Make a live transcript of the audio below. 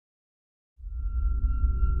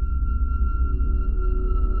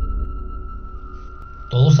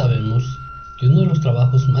Todos sabemos que uno de los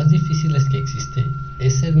trabajos más difíciles que existe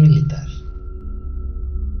es ser militar.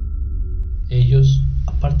 Ellos,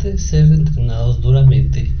 aparte de ser entrenados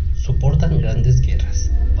duramente, soportan grandes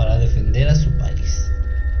guerras para defender a su país.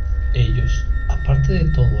 Ellos, aparte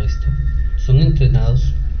de todo esto, son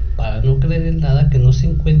entrenados para no creer en nada que no se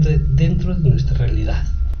encuentre dentro de nuestra realidad,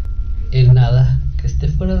 el nada que esté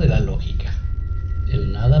fuera de la lógica,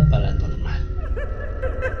 el nada paranormal.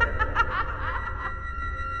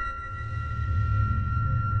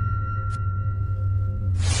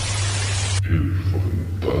 El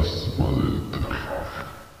fantasma del terror.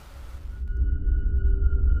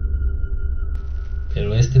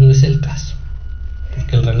 Pero este no es el caso,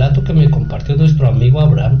 porque el relato que me compartió nuestro amigo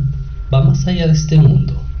Abraham va más allá de este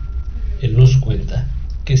mundo. Él nos cuenta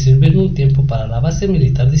que sirvió en un tiempo para la base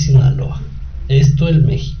militar de Sinaloa, esto en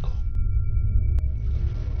México.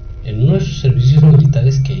 En uno de sus servicios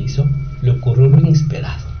militares que hizo, le ocurrió lo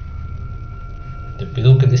inesperado. Te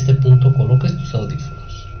pido que en este punto coloques tus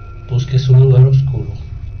audífonos, busques un lugar oscuro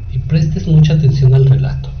y prestes mucha atención al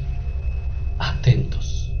relato.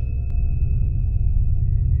 Atentos.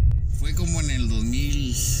 Fue como en el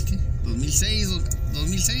 2006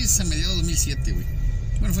 a mediados de 2007, güey.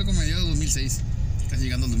 Bueno, fue como a mediados de 2006, casi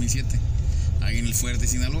llegando al 2007, ahí en el fuerte de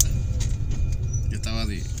Sinaloa. Yo estaba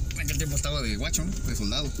en aquel tiempo estaba de guacho, ¿no? De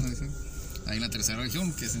soldado, ¿no? Ahí en la tercera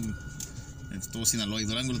región, que es en todo Sinaloa y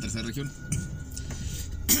Durango, la tercera región.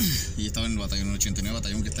 Y estaba en el batallón, el 89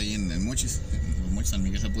 batallón que está ahí en Mochis, San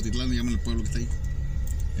Miguel Zapotitlán, le llaman el pueblo que está ahí.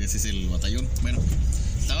 Ese es el batallón. Bueno,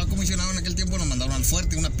 estaba comisionado en aquel tiempo, nos mandaron al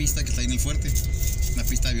fuerte, una pista que está ahí en el fuerte, una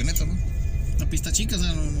pista de avioneta, ¿no? Una pista chica, o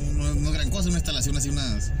sea, no gran cosa, una instalación así,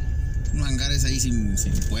 unos hangares ahí sin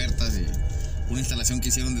puertas, una instalación que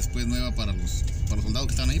hicieron después nueva para los soldados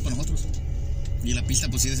que estaban ahí, para nosotros. Y la pista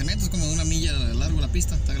pues sí de cemento, es como de una milla largo la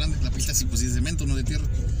pista, está grande, la pista sí pues sí de cemento, no de tierra.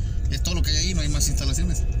 Es todo lo que hay ahí, no hay más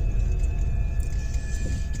instalaciones.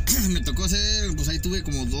 Me tocó hacer, pues ahí tuve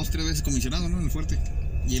como 2-3 veces comisionado, ¿no? En el fuerte.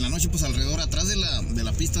 Y en la noche pues alrededor, atrás de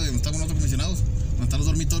la pista de donde estaban nosotros comisionados, donde están los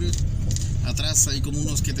dormitorios, atrás hay como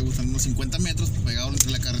unos, ¿qué te gustan? Unos 50 metros, pegado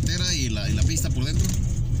entre la carretera y la pista por dentro.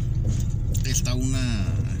 Está un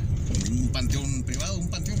panteón privado, un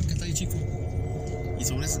panteón que está ahí chico. Y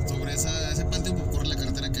sobre ese panteón pues, corre la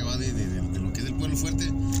carretera que va de lo que es el pueblo fuerte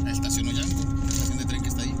a la estación Oyanco, la estación de tren que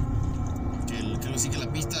está ahí. Que lo sigue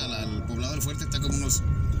la pista al poblado del fuerte, está como unos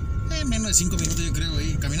menos de 5 minutos yo creo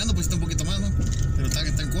ahí. Caminando pues está un poquito más, ¿no? Pero está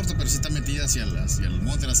en corto, pero sí está metida hacia el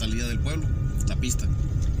monte, la salida del pueblo, la pista.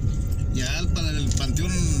 Ya para el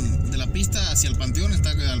panteón de la pista hacia el panteón,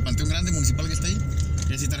 está el panteón grande municipal que está ahí.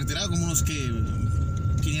 Y así está retirado como unos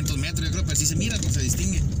 500 metros yo creo, pero sí se mira, no se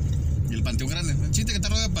distingue. Y el panteón grande, el chiste que está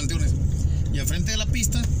rodeado de panteones. Y al frente de la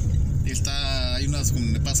pista hay unas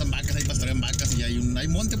donde pasan vacas, hay pastorean vacas y hay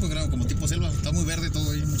monte pues como tipo selva, está muy verde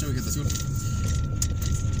todo ahí, mucha vegetación.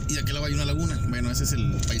 Y de aquel lado hay una laguna. Bueno, ese es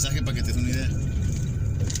el paisaje para que te des una idea.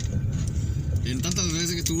 En tantas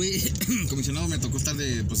veces que estuve comisionado me tocó estar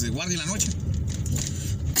de guardia en la noche.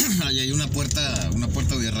 Ahí hay una puerta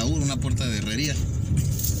de herradura, una puerta de herrería.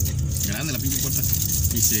 Grande la pinche puerta.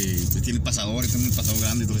 Y pues, tiene pasador, tiene un pasador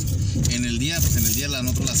grande y todo eso. En el día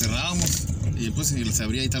nosotros la cerrábamos y después se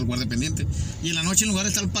abría y está el guardia pendiente. Y en la noche en lugar de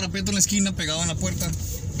estar el parapeto en la esquina pegado en la puerta,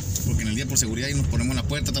 porque en el día por seguridad ahí nos ponemos en la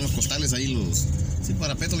puerta, están los costales ahí,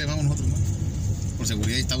 parapeto le llamamos nosotros, ¿no? Por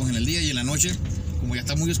seguridad ahí estamos en el día y en la noche, como ya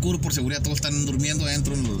está muy oscuro, por seguridad todos están durmiendo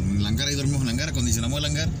adentro en el hangar, ahí dormimos en el hangar, acondicionamos el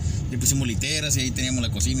hangar, y pusimos literas y ahí teníamos la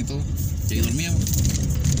cocina y todo, y ahí dormíamos.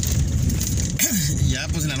 Y ya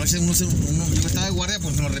pues en la noche yo estaba de guardia,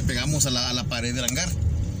 pues nos repegamos a la pared del hangar.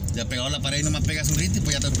 Ya pegado a la pared y nomás pegas un grito y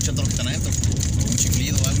pues ya te escuchan todos los que están adentro, o un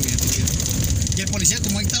chiflido o algo y todo. Y el policía,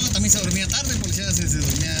 como ahí estaba, también se dormía tarde. El policía se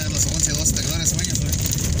dormía a las 11, 12, te quedaron sueños.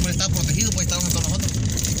 Como él estaba protegido, pues estábamos todos nosotros.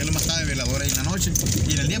 Él nomás estaba de velador ahí en la noche.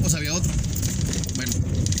 Y en el día, pues había otro. Bueno,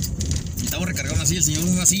 y estábamos recargados en una silla. El señor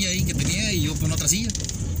una silla ahí que tenía y yo pues en otra silla.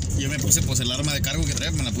 Y yo me puse pues el arma de cargo que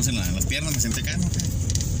traía, me la puse en las piernas, me senté acá, ¿no?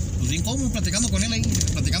 Pues bien cómodo, platicando con él ahí,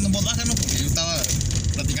 platicando en voz baja, ¿no? Porque yo estaba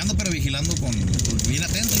platicando, pero vigilando bien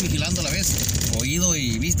atento y vigilando a la vez. Oído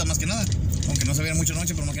y vista más que nada. Aunque no se veía mucho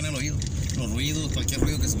noche, pero más que nada el oído. Los ruidos, cualquier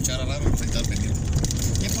ruido que se escuchara raro, pues ahí estaba pendiente.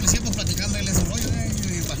 Y el policía pues platicando él ese rollo,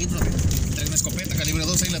 bajito, trae una escopeta calibre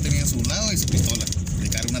 12 y la tenía a su lado y su pistola de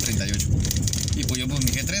carga, una 38. Y pues yo pues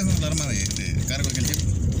mi G3, ¿no? El arma de cargo de aquel tiempo.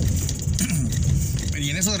 Y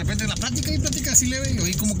en eso de repente la plática así leve, y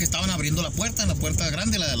oí como que estaban abriendo la puerta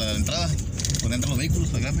grande, la entrada, donde entran los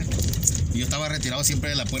vehículos, la grande. Y yo estaba retirado siempre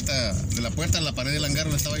de la puerta, a la pared del hangar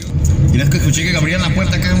donde estaba yo. Y es que escuché que abrían la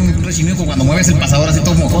puerta acá, un rechinido, cuando mueves el pasador así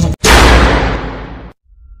todo mojoso. Y en eso de repente en la plática, la plática así leve, y oí como que estaban abriendo la puerta grande, la entrada, donde entran los vehículos, la grande. Y yo estaba retirado siempre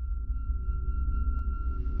de la puerta, a la pared del hangar donde estaba yo. Y es que escuché que abrían la puerta acá, un rechinido, cuando mueves el pasador así todo mojoso.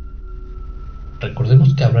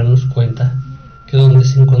 Recordemos que Abraham nos cuenta que donde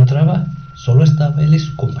se encontraba solo estaba él y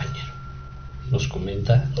su compañero. Nos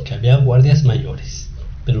comenta que había guardias mayores,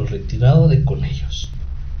 pero retirado de con ellos.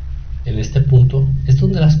 En este punto es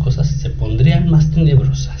donde las cosas se pondrían más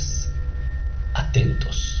tenebrosas.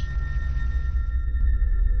 Atentos.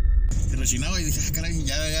 Se rechinaba y dije, caray,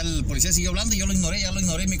 ya el policía siguió hablando y yo lo ignoré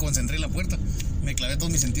y me concentré en la puerta. Me clavé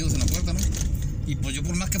todos mis sentidos en la puerta, ¿no? Y pues yo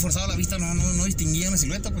por más que forzaba la vista no distinguía una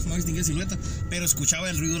silueta, pero escuchaba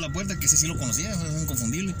el ruido de la puerta, que ese sí lo conocía, es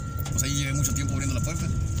inconfundible. Pues ahí llevé mucho tiempo abriendo la puerta.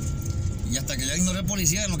 Y hasta que ya ignoré al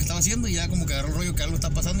policía en lo que estaba haciendo y ya como que agarró el rollo que algo está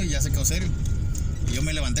pasando y ya se quedó serio. Y yo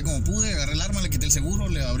me levanté como pude, agarré el arma, le quité el seguro,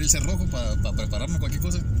 le abrí el cerrojo para prepararme cualquier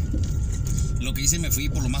cosa. Lo que hice, me fui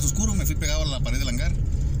por lo más oscuro, me fui pegado a la pared del hangar,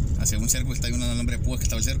 hacia un cerco, está ahí un alambre de púas que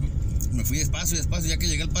estaba el cerco. Me fui despacio, ya que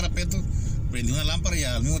llegué al parapeto, prendí una lámpara y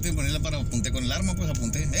al mismo tiempo prendí la lámpara, apunté con el arma, pues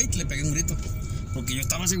apunté, ¡ey! Le pegué un grito, porque yo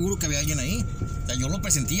estaba seguro que había alguien ahí. O sea, yo lo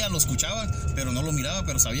presentía, lo escuchaba, pero no lo miraba,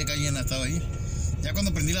 pero sabía que alguien estaba ahí. Ya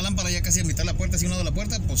cuando prendí la lámpara, ya casi a mitad de la puerta, así a un lado de la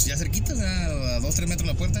puerta, pues ya cerquita, ya a 2-3 metros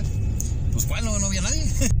de la puerta, pues cuál, no había nadie.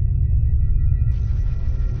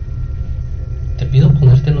 Te pido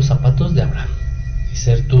ponerte en los zapatos de Abraham y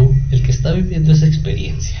ser tú el que está viviendo esa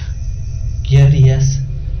experiencia. ¿Qué harías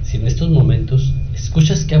si en estos momentos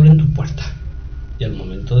escuchas que abren tu puerta y al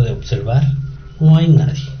momento de observar no hay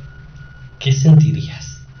nadie? ¿Qué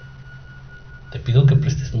sentirías? Te pido que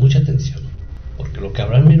prestes mucha atención, porque lo que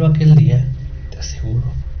Abraham miró aquel día, te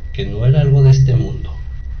aseguro que no era algo de este mundo.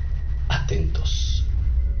 Atentos.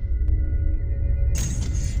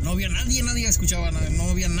 No había nadie escuchaba nada, no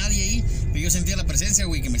había nadie ahí, pero yo sentía la presencia,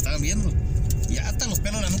 güey, que me estaban viendo. Y hasta los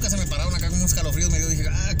pelos de la nuca se me pararon acá como unos escalofríos, me dio, dije,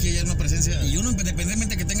 aquí hay una presencia. Y uno,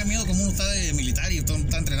 independientemente que tenga miedo, como uno está de militar y todo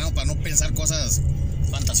está entrenado para no pensar cosas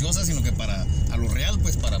fantasiosas, sino que a lo real,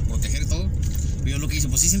 pues para proteger todo. Yo lo que hice,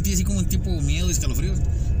 pues sí sentí así como un tipo de miedo y escalofríos.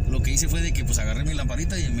 Lo que hice fue de que pues agarré mi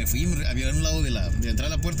lamparita y me fui, había en un lado de entrar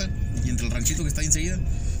a la puerta y entre el ranchito que está ahí enseguida,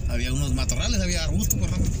 había unos matorrales, había arbustos por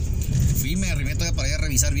rama. Fui, me arrimé todavía para ir a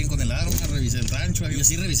revisar bien con el arma, revisé el rancho, yo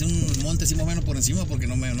sí revisé un monte así más o menos por encima porque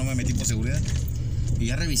no me metí por seguridad. Y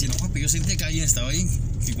ya revisé, no, pero yo sentí que alguien estaba ahí,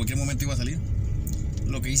 que en cualquier momento iba a salir.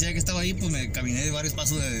 Lo que hice ya que estaba ahí, pues me caminé de varios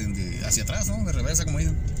pasos hacia atrás, ¿no? De reversa, como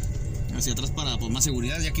dicen. Hacia atrás para pues, más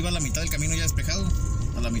seguridad, ya que iba a la mitad del camino ya despejado,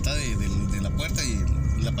 a la mitad de la puerta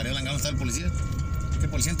y la pared del hangar estaba el policía. Que el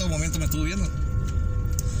policía en todo momento me estuvo viendo.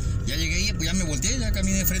 Ya llegué ahí, pues ya me volteé, ya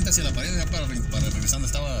caminé de frente hacia la pared, ya para regresando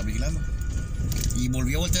estaba vigilando. Y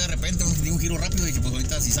volví a voltear de repente, di un giro rápido y dije, pues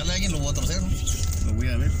ahorita si sale alguien lo voy a torcer, ¿no? Lo voy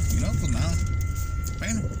a ver. Y no, pues nada.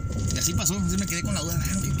 Bueno, y así pasó, así me quedé con la duda,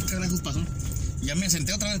 ¿qué carajos pasó? Y ya me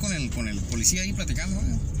senté otra vez con el policía ahí platicando,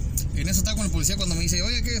 ¿no? En eso estaba con el policía cuando me dice,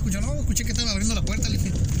 oye, ¿qué escuchó? No, escuché que estaban abriendo la puerta, le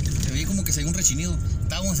dije, se veía como que se oía un rechinido.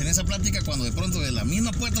 Estábamos en esa plática cuando de pronto de la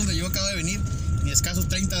misma puerta donde yo acabo de venir, ni escasos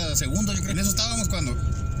 30 segundos, yo creo, en eso estábamos cuando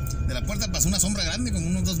de la puerta pasó una sombra grande, como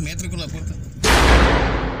unos 2 metros con la puerta.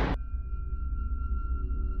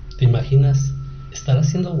 ¿Te imaginas estar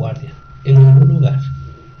haciendo guardia en algún lugar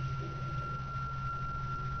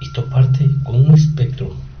y toparte con un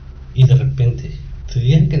espectro y de repente te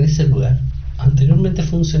digan que en ese lugar anteriormente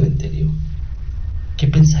fue un cementerio? ¿Qué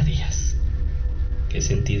pensarías? ¿Qué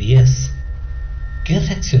sentirías? ¿Qué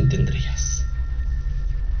reacción tendrías?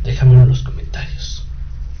 Déjamelo en los comentarios.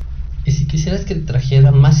 Y si quisieras que te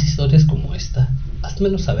trajera más historias como esta,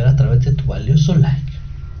 házmelo saber a través de tu valioso like.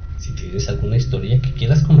 Si tienes alguna historia que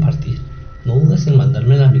quieras compartir, no dudes en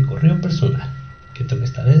mandármela a mi correo personal, que te lo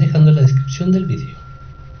estaré dejando en la descripción del video.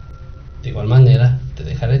 De igual manera, te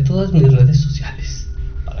dejaré todas mis redes sociales,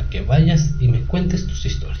 para que vayas y me cuentes tus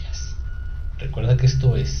historias. Recuerda que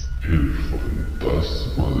esto es El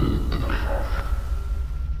fantasma del terror.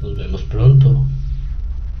 Nos vemos pronto.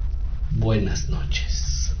 Buenas noches.